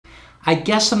I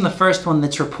guess I'm the first one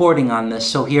that's reporting on this,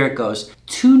 so here it goes.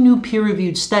 2 new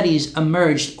peer-reviewed studies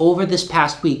emerged over this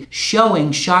past week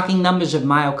showing shocking numbers of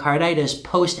myocarditis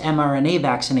post-mRNA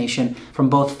vaccination from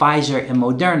both Pfizer and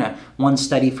Moderna. One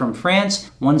study from France,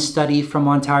 one study from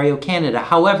Ontario, Canada.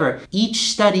 However,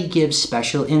 each study gives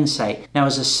special insight. Now,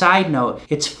 as a side note,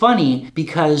 it's funny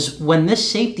because when this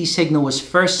safety signal was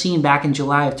first seen back in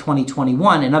July of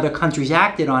 2021 and other countries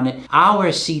acted on it, our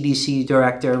CDC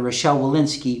director, Rochelle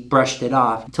Walensky, brushed it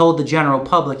off and told the general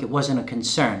public it wasn't a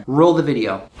concern. Roll the video.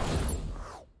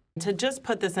 To just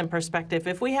put this in perspective,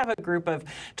 if we have a group of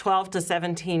 12 to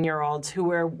 17-year-olds who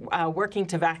are working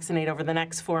to vaccinate over the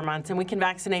next 4 months, and we can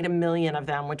vaccinate 1 million of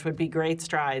them, which would be great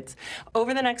strides,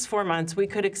 over the next 4 months, we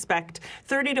could expect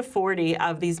 30 to 40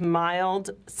 of these mild,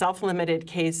 self-limited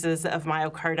cases of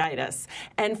myocarditis.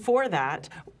 And for that,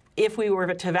 if we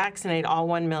were to vaccinate all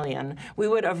 1 million, we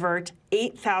would avert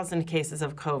 8,000 cases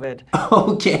of COVID.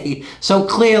 Okay, so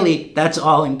clearly that's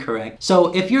all incorrect.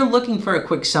 So if you're looking for a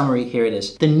quick summary, here it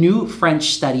is. The new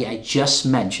French study I just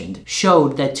mentioned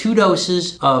showed that 2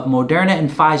 doses of Moderna and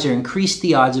Pfizer increased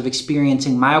the odds of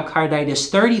experiencing myocarditis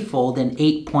 30-fold and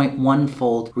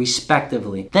 8.1-fold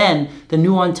respectively. Then the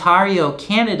new Ontario,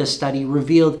 Canada study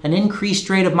revealed an increased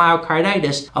rate of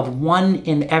myocarditis of 1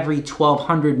 in every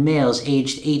 1,200 males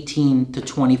aged 18 to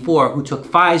 24 who took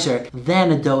Pfizer,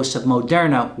 then a dose of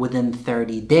Moderna within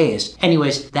 30 days.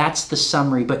 Anyways, that's the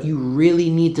summary, but you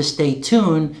really need to stay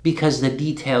tuned because the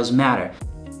details matter.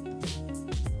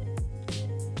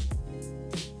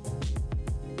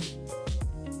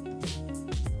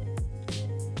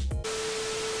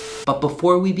 But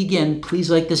before we begin,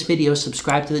 please like this video,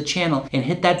 subscribe to the channel, and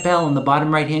hit that bell in the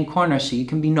bottom right-hand corner so you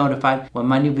can be notified when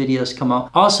my new videos come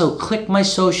out. Also, click my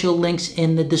social links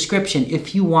in the description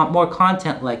if you want more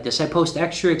content like this. I post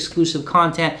extra exclusive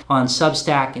content on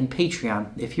Substack and Patreon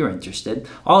if you're interested.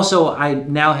 Also, I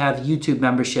now have YouTube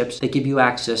memberships that give you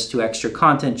access to extra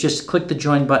content. Just click the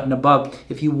join button above.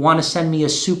 If you want to send me a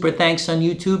super thanks on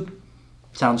YouTube,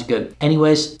 sounds good.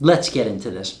 Anyways, let's get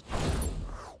into this.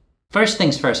 First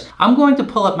things first, I'm going to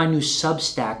pull up my new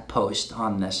Substack post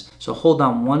on this. So hold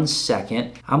on 1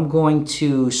 second. I'm going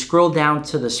to scroll down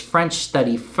to this French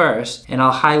study first, and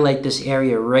I'll highlight this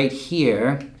area right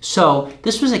here. So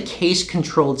this was a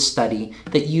case-controlled study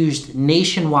that used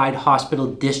nationwide hospital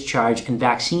discharge and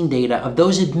vaccine data of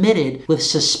those admitted with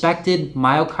suspected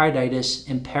myocarditis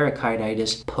and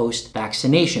pericarditis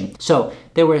post-vaccination. So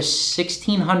there were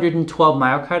 1,612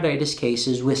 myocarditis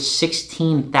cases with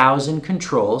 16,000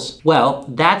 controls. Well,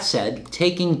 that said,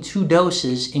 taking 2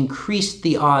 doses increased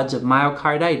the odds of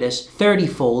myocarditis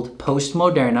 30-fold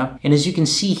post-Moderna, and as you can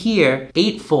see here,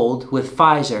 8-fold with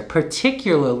Pfizer,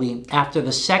 particularly after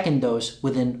the second dose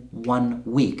within 1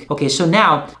 week. Okay, so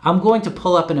now I'm going to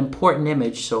pull up an important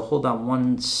image, so hold on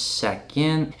 1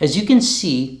 second. As you can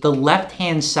see, the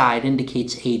left-hand side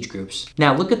indicates age groups.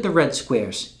 Now look at the red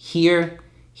squares. Here,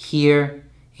 here,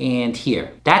 and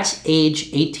here. That's age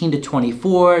 18 to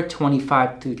 24,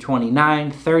 25 through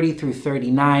 29, 30 through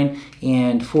 39,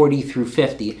 and 40 through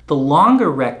 50. The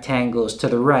longer rectangles to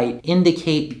the right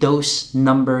indicate dose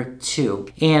number 2.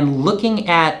 And looking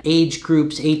at age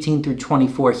groups 18 through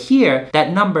 24 here,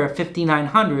 that number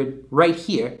 5,900 right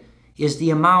here is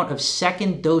the amount of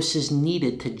second doses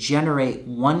needed to generate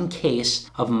 1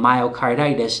 case of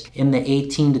myocarditis in the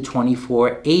 18 to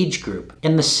 24 age group.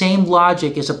 And the same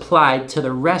logic is applied to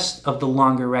the rest of the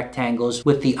longer rectangles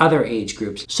with the other age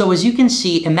groups. So as you can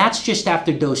see, and that's just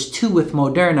after dose 2 with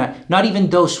Moderna, not even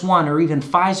dose 1 or even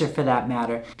Pfizer for that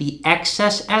matter, the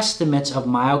excess estimates of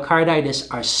myocarditis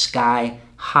are sky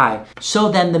high. So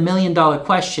then the million-dollar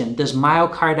question, does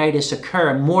myocarditis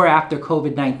occur more after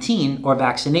COVID-19 or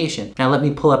vaccination? Now let me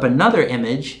pull up another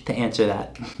image to answer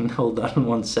that. Hold on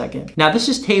 1 second. Now this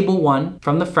is table 1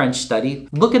 from the French study.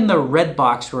 Look in the red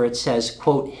box where it says,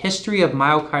 quote, history of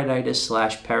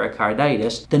myocarditis /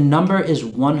 pericarditis. The number is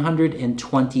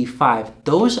 125.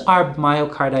 Those are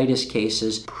myocarditis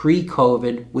cases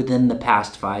pre-COVID within the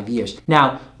past 5 years.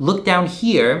 Now look down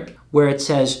here where it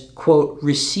says, quote,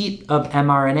 receipt of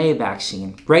mRNA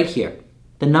vaccine, right here.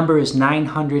 The number is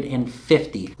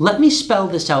 950. Let me spell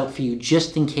this out for you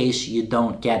just in case you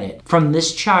don't get it. From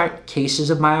this chart, cases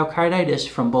of myocarditis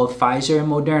from both Pfizer and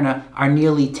Moderna are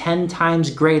nearly 10 times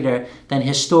greater than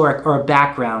historic or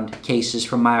background cases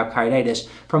from myocarditis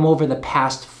from over the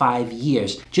past 5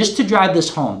 years. Just to drive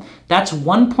this home, that's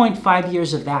 1.5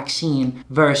 years of vaccine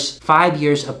versus 5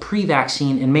 years of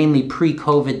pre-vaccine and mainly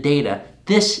pre-COVID data.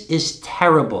 This is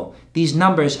terrible. These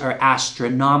numbers are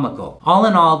astronomical. All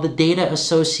in all, the data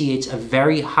associates a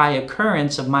very high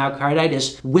occurrence of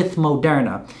myocarditis with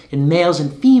Moderna. In males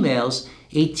and females,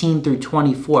 18 through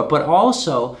 24, but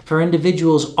also for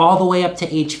individuals all the way up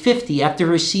to age 50 after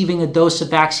receiving a dose of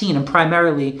vaccine, and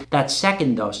primarily that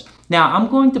second dose. Now, I'm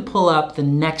going to pull up the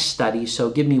next study, so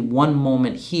give me one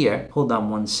moment here. Hold on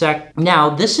one sec. Now,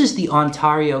 this is the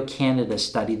Ontario, Canada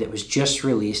study that was just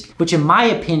released, which in my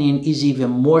opinion is even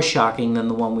more shocking than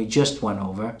the one we just went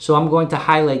over. So I'm going to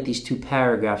highlight these two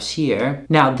paragraphs here.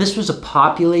 Now, this was a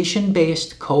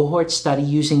population-based cohort study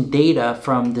using data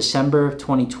from December of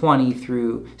 2020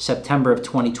 through September of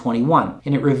 2021.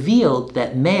 And it revealed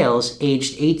that males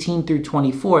aged 18 through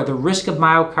 24, the risk of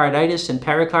myocarditis and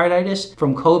pericarditis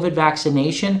from COVID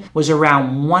vaccination was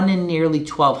around 1 in nearly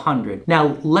 1,200.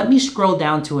 Now, let me scroll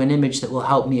down to an image that will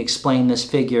help me explain this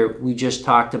figure we just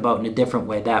talked about in a different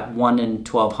way, that 1 in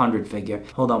 1,200 figure.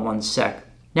 Hold on one sec.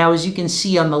 Now, as you can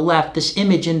see on the left, this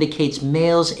image indicates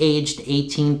males aged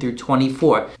 18 through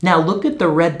 24. Now, look at the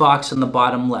red box on the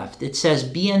bottom left. It says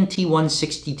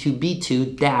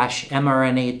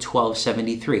BNT162b2-mRNA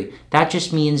 1273. That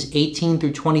just means 18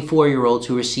 through 24-year-olds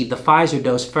who received the Pfizer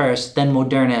dose first, then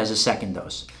Moderna as a second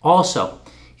dose. Also,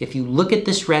 if you look at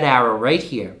this red arrow right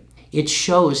here, it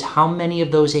shows how many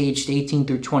of those aged 18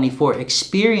 through 24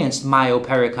 experienced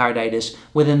myopericarditis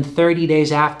within 30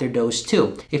 days after dose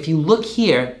 2. If you look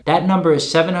here, that number is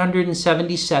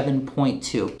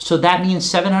 777.2. So that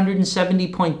means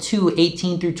 770.2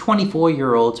 18 through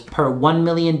 24-year-olds per 1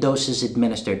 million doses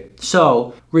administered.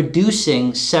 So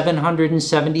reducing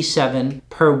 777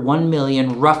 per 1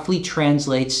 million roughly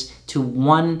translates to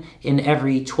 1 in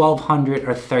every 1,200 or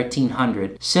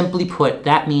 1,300. Simply put,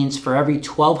 that means for every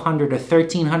 1,200 or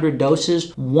 1,300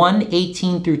 doses, one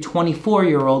 18 through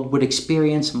 24-year-old would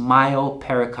experience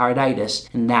myopericarditis,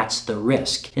 and that's the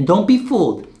risk. And don't be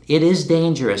fooled. It is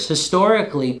dangerous.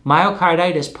 Historically,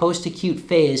 myocarditis post-acute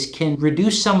phase can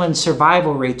reduce someone's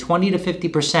survival rate 20 to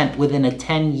 50% within a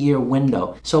 10-year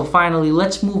window. So finally,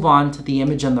 let's move on to the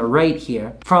image on the right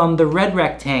here. From the red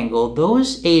rectangle,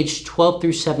 those aged 12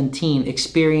 through 17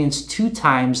 experienced 2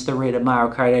 times the rate of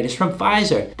myocarditis from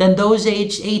Pfizer than those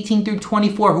aged 18 through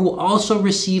 24 who also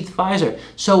received Pfizer.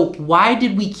 So why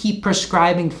did we keep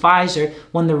prescribing Pfizer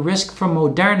when the risk for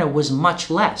Moderna was much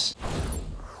less?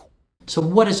 So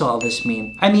what does all this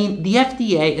mean? I mean, the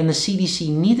FDA and the CDC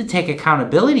need to take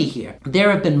accountability here.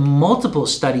 There have been multiple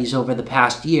studies over the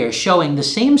past year showing the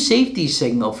same safety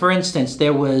signal. For instance,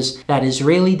 there was that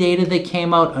Israeli data that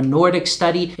came out, a Nordic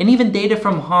study, and even data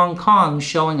from Hong Kong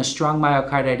showing a strong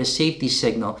myocarditis safety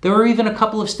signal. There were even a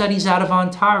couple of studies out of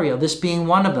Ontario, this being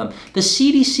one of them. The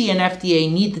CDC and FDA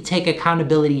need to take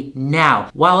accountability now.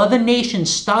 While other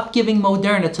nations stopped giving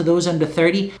Moderna to those under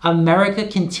 30, America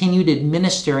continued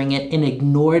administering it and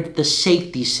ignored the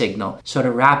safety signal. So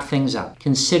to wrap things up,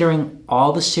 considering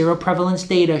all the seroprevalence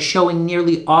data showing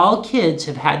nearly all kids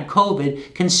have had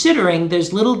COVID, considering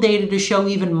there's little data to show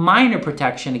even minor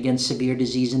protection against severe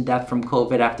disease and death from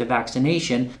COVID after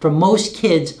vaccination for most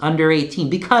kids under 18,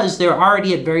 because they're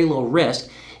already at very low risk,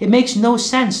 it makes no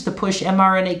sense to push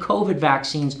mRNA COVID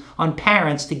vaccines on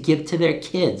parents to give to their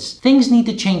kids. Things need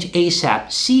to change ASAP.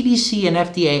 CDC and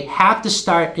FDA have to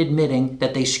start admitting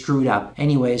that they screwed up.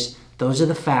 Anyways, those are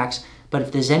the facts. But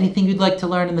if there's anything you'd like to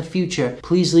learn in the future,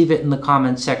 please leave it in the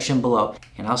comments section below.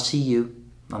 And I'll see you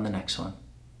on the next one.